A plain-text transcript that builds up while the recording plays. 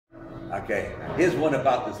Okay, here's one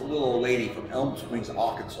about this little old lady from Elm Springs,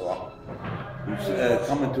 Arkansas, who's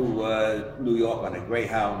coming to New York on a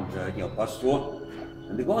Greyhound, bus tour,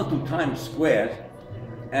 and they're going through Times Square,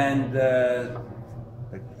 and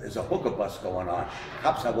there's a hooker bus going on.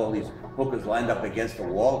 Cops have all these hookers lined up against the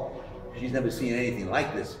wall. She's never seen anything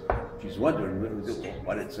like this. She's wondering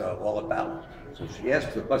what it's all about. So she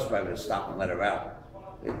asks the bus driver to stop and let her out.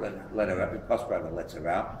 Let her out. The bus driver lets her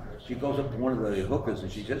out. She goes up to one of the hookers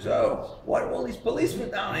and she says, "Oh, what are all these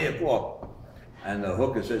policemen down here for?" And the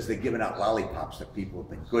hooker says they're giving out lollipops to people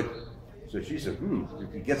who've been good. So she says,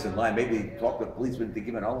 if he gets in line, maybe talk to the policeman into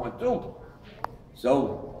giving her one too.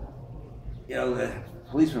 So, the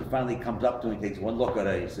policeman finally comes up to her, he takes one look at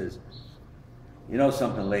her, he says, "You know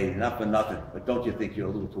something, lady, not for nothing, but don't you think you're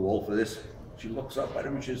a little too old for this?" She looks up at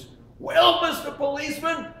him and she says, "Well, Mr.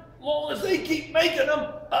 Policeman, long as they keep making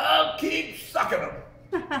them, I'll keep sucking them."